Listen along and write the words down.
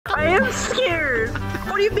I'm scared.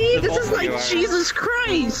 What do you mean? This is like Jesus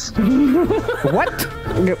Christ. What?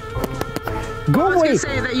 Go away. I was gonna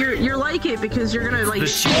say that you're like it because you're gonna like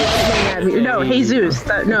shoot at me. No, Jesus.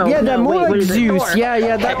 No. Yeah, that more like Zeus.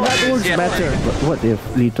 Yeah, that works Yeah. better. But what if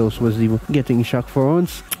Litos was even getting shocked for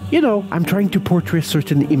once? You know, I'm trying to portray a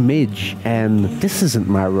certain image, and this isn't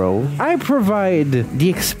my role. I provide the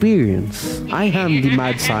experience. I am the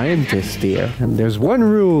mad scientist here, and there's one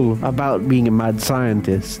rule about being a mad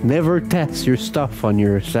scientist: never test your stuff on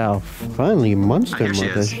yourself. Finally, Monster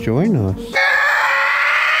Mutt has joined us.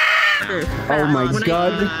 Oh my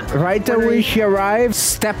god. Right away she arrives,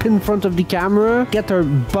 step in front of the camera, get her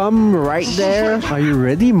bum right there. Are you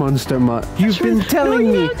ready, Monster Mutt? You've been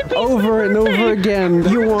telling me over and over again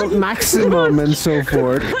you want maximum and so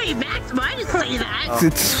forth. Wait, maximum? I didn't say that.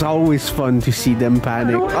 It's always fun to see them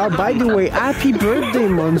panic. Oh, by the way, happy birthday,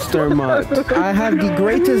 Monster Mutt. I have the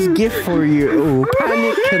greatest gift for you.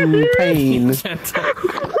 Panic and pain.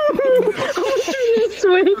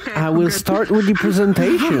 I will start with the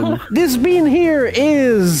presentation. This being here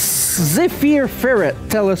is FURRY.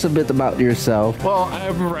 Tell us a bit about yourself. Well, I'm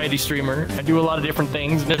a variety streamer. I do a lot of different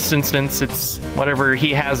things. In this instance, it's whatever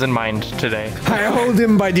he has in mind today. I hold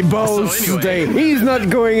him by the balls today. He's not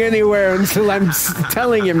going anywhere until I'm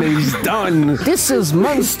telling him he's done. This is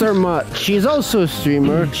Monster Mutt. She's also a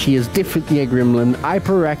streamer. She is definitely a gremlin,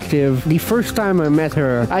 hyperactive. The first time I met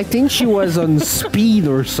her, I think she was on speed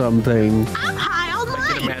or something. I'm high all night.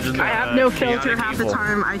 I have no filter half the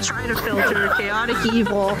time. I try to filter chaotic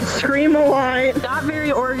evil, scream a lot, not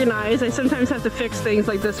very organized. I sometimes have to fix things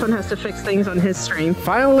like this one has to fix things on his stream.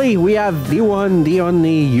 Finally, we have the one, the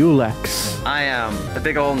only Ulex. I am the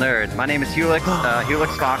big old nerd. My name is Ulix,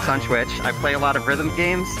 Ulix Fox on Twitch. I play a lot of rhythm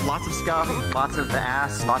games, lots of scuff, lots of the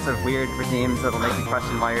ass, lots of weird regimes that'll make you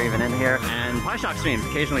question why you're even in here, and pishock streams,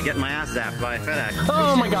 occasionally getting my ass zapped by FedEx.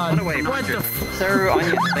 Oh my god. What the Sir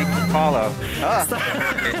Onion, thank you, follow.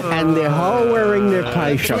 And they're all wearing their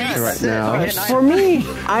pishocks right now. For me,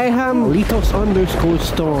 I am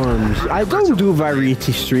Litos_Storms. I don't do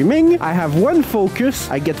variety streaming. I have one focus.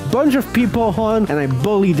 I get a bunch of people on and I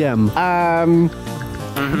bully them. Fine.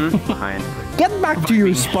 Get back to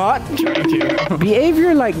your spot.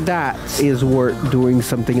 Behavior like that is worth doing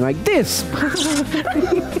something like this.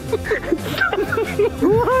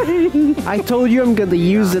 I told you I'm gonna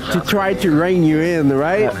use it to try to rein you in,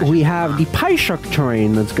 right? We have the pishock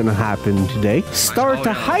train that's gonna happen today. Start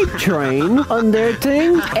a hype train on their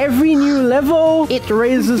thing. Every new level, it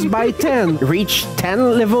raises by 10. Reach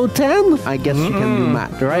 10, level 10? I guess you can do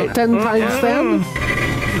math, right? 10 times 10?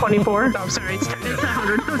 24. I'm sorry, it's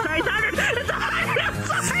 100. I'm sorry, it's 100. It's 100.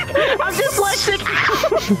 I'm dyslexic.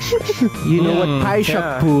 You know what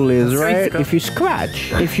pishock pool is, right? If you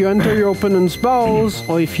scratch, if you enter your opponent's balls,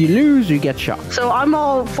 or if you lose, you get shocked. So I'm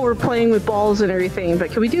all for playing with balls and everything, but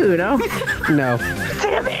can we do, no? No.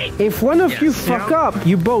 Damn it! If one of you fuck up,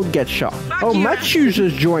 you both get shocked. Oh, Matthew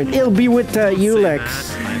just joined. It'll be with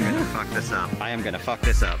Ulex. I'm gonna fuck this up. I am gonna fuck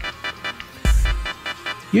this up.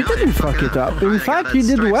 You didn't fuck it up. In fact, you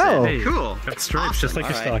did well. Cool. Got stripes just like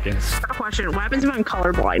your stockings. Question, what happens if I'm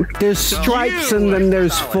colorblind? There's stripes and then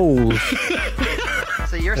there's fools.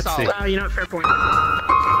 So you're solid. Oh, you know what, fair point.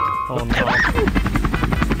 Oh no.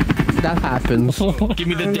 That happens. Give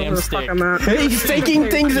me the damn stick. He's taking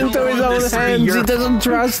things into his own hands. He doesn't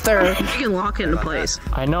trust her. You can lock it into place.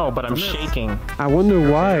 I know, but I'm shaking. I wonder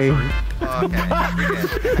why.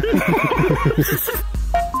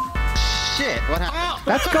 Shit, what happened?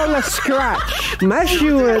 That's called a scratch.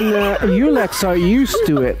 Matthew and Ulex are used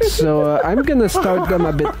to it, so I'm gonna start them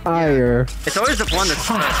a bit higher. It's always the one that's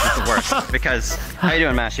the worst, because... How you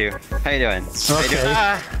doing, Mashu? How you doing? How you doing?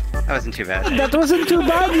 That wasn't too bad. That wasn't too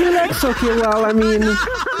bad, Ulex? Okay, well, I mean...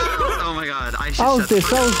 Oh my god, I should How's this,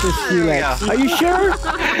 Ulex? Are you sure?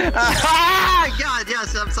 God,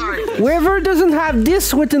 yes, I'm sorry. Whoever doesn't have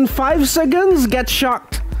this within 5 seconds gets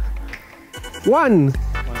shocked. 1,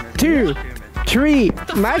 2, 3.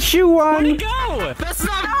 Mashu 1. Go! That's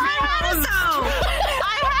not I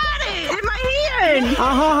had it in my hand!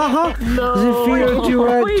 No. Zephyr to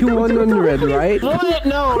 100, right? What?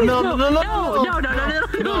 No. Please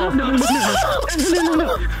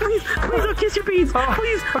don't kiss your beans.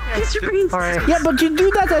 Please, kiss your beans. Yeah, but you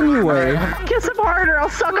do that anyway. Kiss them harder, I'll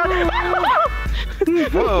suck on it.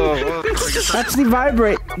 Whoa. That's the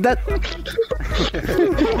vibrate. That.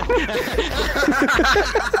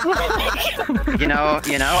 You know.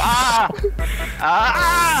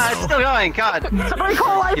 It's still going. God. Somebody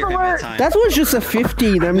call life alert. That was just a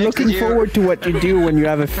 15. I'm looking forward to what you do when you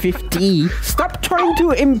have a 50. Stop trying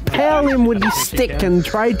to impale him with the stick and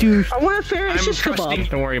try to... I want a fair I'm shish trusting. kebab.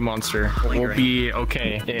 Don't worry, monster. We'll be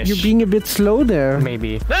okay. You're being a bit slow there.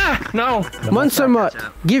 Maybe. Ah! No! Monster Mutt,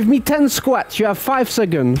 give me 10 squats. You have 5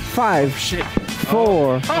 seconds. 5,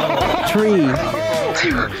 4, 3,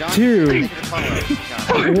 2,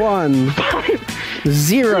 1,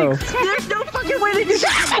 0. There's no fucking way to do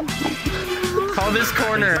that! Call this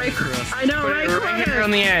corner. I know, right Right here on corner.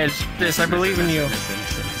 the edge. This, I believe in you.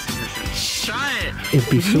 Shut it! It'd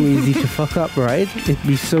be so easy to fuck up, right? It'd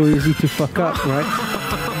be so easy to fuck up, right?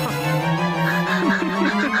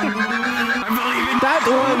 That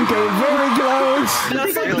one came very close.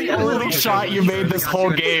 That's like the only shot you made this whole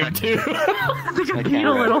game, too. I beat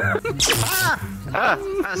a little.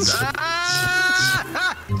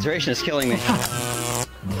 Duration is killing me.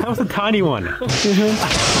 That was a tiny one.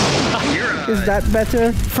 Is that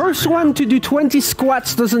better? First one to do 20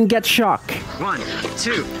 squats doesn't get shock. 1,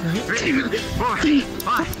 2, 3, 4,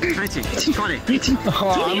 5, 19, 20.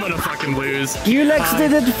 Oh, I'm gonna fucking lose. Ulex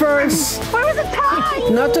did it first. Why was it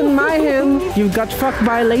tied? Not in my hand. You got fucked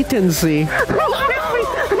by latency.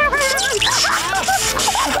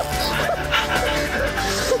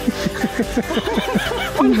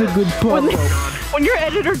 He's a good pup. When your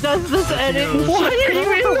editor does this edit, why are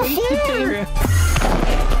you in the floor?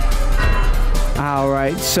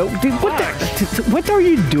 Alright, so dude, what are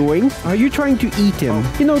you doing? Are you trying to eat him?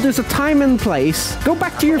 You know, there's a time and place. Go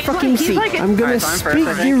back to your fucking seat. I'm gonna Alright, time first, speak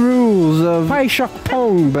I the think. rules of pishock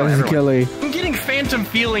pong, basically. I'm getting phantom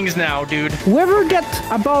feelings now, dude. Whoever gets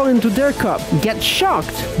a ball into their cup gets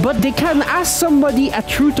shocked, but they can ask somebody a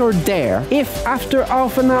truth or dare. If after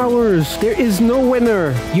half an hour there is no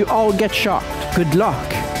winner, you all get shocked. Good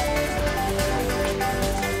luck.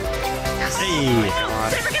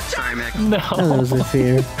 Sorry, Mick. No. Hello,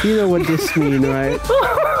 Zephyr. You know what this means, right?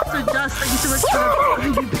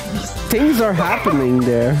 Things are happening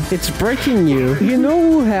there. It's breaking you. You know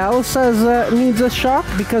who else needs a shock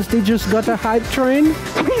because they just got a hype train?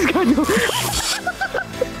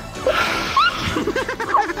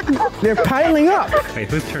 They're piling up. Wait,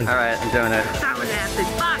 whose turn? Alright, I'm doing it. That was acid.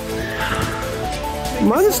 Fuck.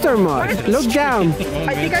 Monster Mod, look down.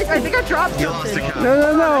 I think I dropped You lost the something. cup.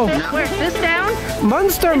 No. Where's this down?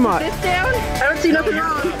 Monster Mod. This down? I don't see nothing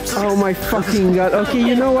wrong. Oh my fucking god. Okay,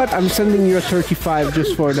 you know what? I'm sending you a 35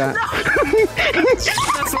 just for that.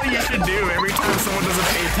 That's what you should do every time someone doesn't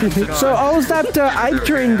pay attention. So how's that hype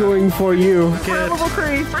train going for you? Level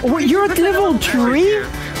 3. What, you're at level 3?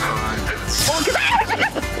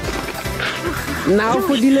 Now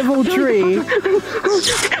for the level 3.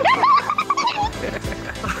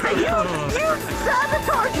 Right now.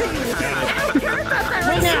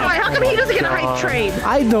 How come he doesn't get a hype train?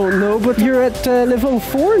 I don't know, but you're at level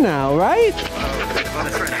 4 now, right?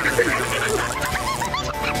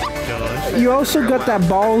 You also got that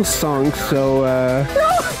ball song, so No,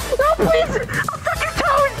 please! I'll suck your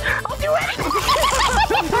toes! I'll do anything!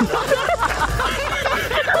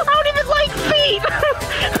 I don't even like feet!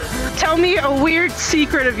 Tell me a weird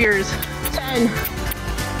secret of yours. 10,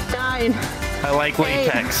 9. I like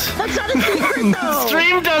latex. That's not a secret though!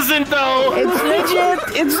 Stream doesn't, though. it's legit!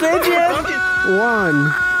 It's legit!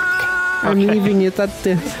 1. I'm leaving it at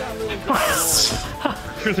this.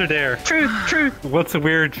 Truth or dare? Truth. What's a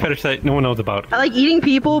weird fetish that no one knows about? I like eating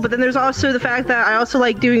people, but then there's also the fact that I also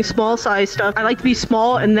like doing small size stuff. I like to be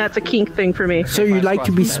small, and that's a kink thing for me. So you like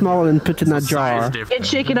to be small and put in a jar. Get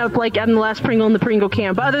shaken up like I'm the last Pringle in the Pringle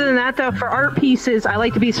camp. Other than that, though, for art pieces, I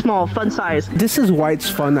like to be small, fun size. This is why it's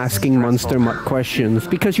fun asking Monster Mutt questions.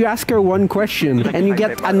 Because you ask her one question, and you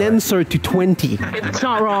get an answer to 20. It's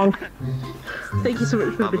not wrong. Thank you so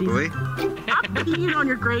much for the Probably. I'm peeing on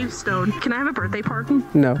your gravestone. Can I have a birthday party?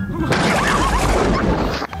 No.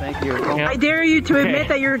 Thank you. I dare you to admit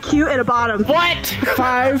that you're cute at a bottom. What?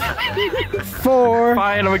 5, 4.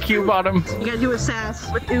 Fine, I'm a cute bottom. You gotta do a sass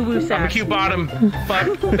with uwu sass. I'm a cute bottom.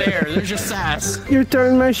 Fuck, there's your sass. Your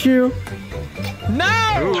turn, my shoe.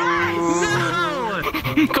 No!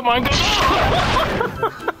 No! Come on, go!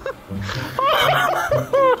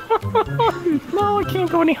 No, I can't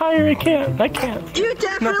go any higher. I can't. You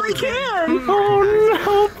definitely can!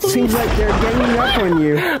 Oh no! Seems like they're ganging up on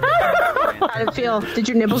you. How did it feel? Did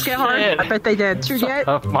your nipples get hard? Shit. I bet they did. True yet?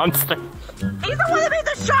 A monster. He's the one that made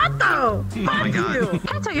the shot, though! Fuck you!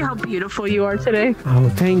 Can I tell you how beautiful you are today? Oh,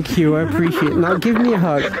 thank you. I appreciate it. Now give me a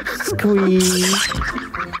hug. Squeeze.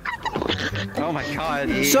 Oh my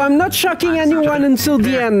god. So I'm not shocking anyone until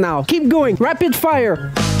the end now. Keep going. Rapid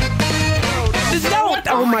fire. No!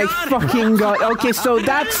 Oh my fucking god. Okay, so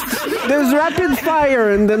there's rapid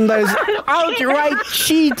fire and then there's outright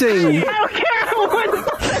cheating. I don't care what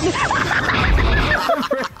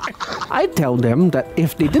I tell them that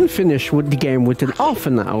if they didn't finish with the game within half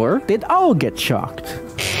an hour, they'd all get shocked.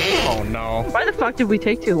 Oh no. Why the fuck did we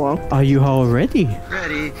take too long? Are you all ready?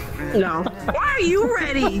 Ready. No. Why are you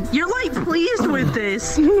ready? You're like pleased with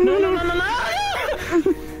this. No.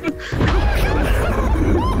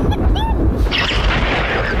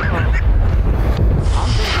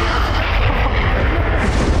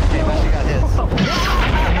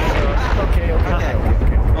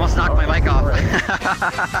 Almost knocked my mic off.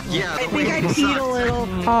 Yeah. I think I peed a little.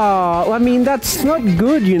 Oh, I mean, that's not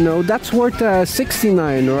good, you know. That's worth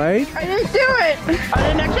 69, right? I didn't do it.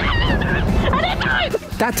 I didn't do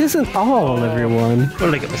it. That isn't all, everyone. What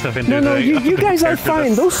did I get myself into? No, today? you guys are Prepared for fine.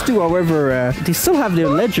 this. Those two, however, they still have their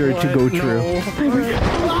ledger to go through.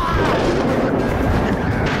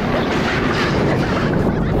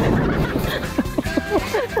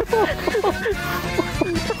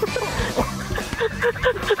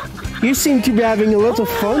 You seem to be having a lot of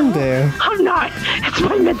fun there. I'm not. It's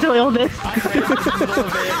my mental illness.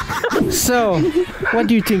 So, what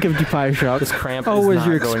do you think of the pishock? This cramp How is was not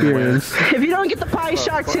your going experience? If you don't get the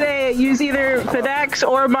pishock today, use either Fidex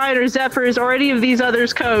or mine or Zephyr's or any of these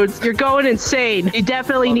others codes. You're going insane. You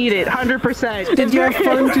definitely need it, 100%. Did you have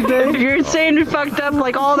fun today? If you're insane and fucked up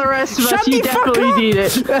like all the rest of Shut us, you the fuck definitely up! need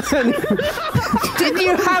it. Did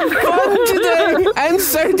you have fun today?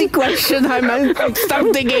 Answer the question.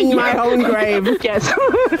 Stop digging my own grave. Yes.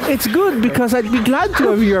 It's good because I'd be glad to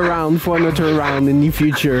have you around for another round in the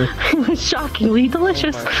future. Shockingly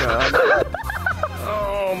delicious.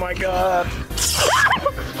 Oh my god.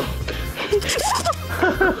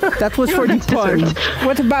 That was for the pun.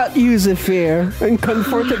 What about you, Zephyr?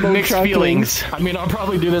 Uncomfortable Mixed chuckling. feelings. I mean, I'll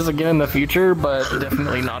probably do this again in the future, but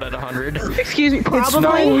definitely not at 100. Excuse me, It's probably.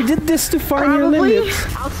 fine. We did this to find your Probably.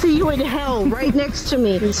 limits. I'll see you in hell right next to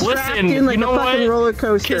me. Strapped Listen, in like you know a fucking what? roller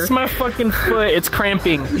coaster. Kiss my fucking foot. It's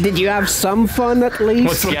cramping. Did you have some fun at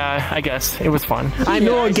least? Yeah, I guess. It was fun. I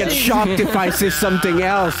know I'll get shocked if I say something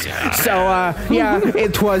else. So, yeah,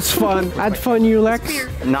 it was fun. Had fun, you Lex?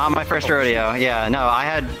 Not my first rodeo. Yeah, no, I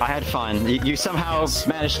had fun. You somehow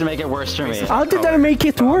managed to make it worse for me. How did I make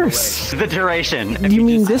it worse? The duration. You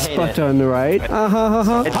mean this hate it. button, right?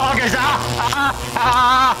 Poggers!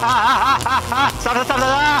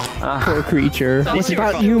 Stop! Poor creature. What your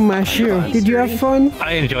about fault. you, Mashu? Did you have fun?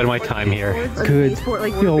 I enjoyed my time here. Good.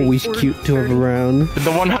 You're always cute to have around.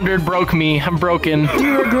 The 100 broke me. I'm broken. Do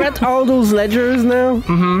you regret all those ledgers now?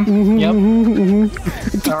 Yep.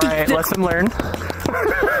 Alright, lesson learned.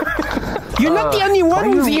 You're not the only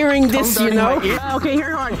one who's hearing this, you know? Okay,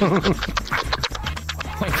 here, hold on.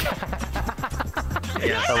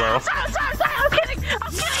 Hello. Sorry, I'm kidding.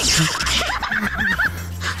 I'm kidding.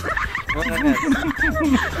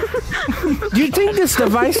 Do you think this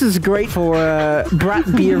device is great for Brat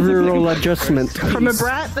behavioral adjustment? From a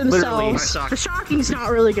Brat themselves, the shocking's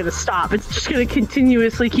not really going to stop. It's just going to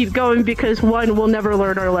continuously keep going because one, we'll never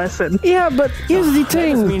learn our lesson. Yeah, but here's the This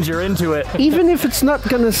thing. means you're into it. Even if it's not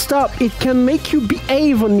gonna stop, it can make you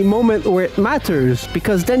behave on the moment where it matters,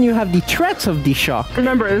 because then you have the threats of the shock.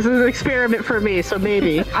 Remember, this is an experiment for me, so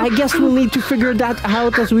maybe. I guess we'll need to figure that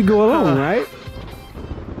out as we go along, right?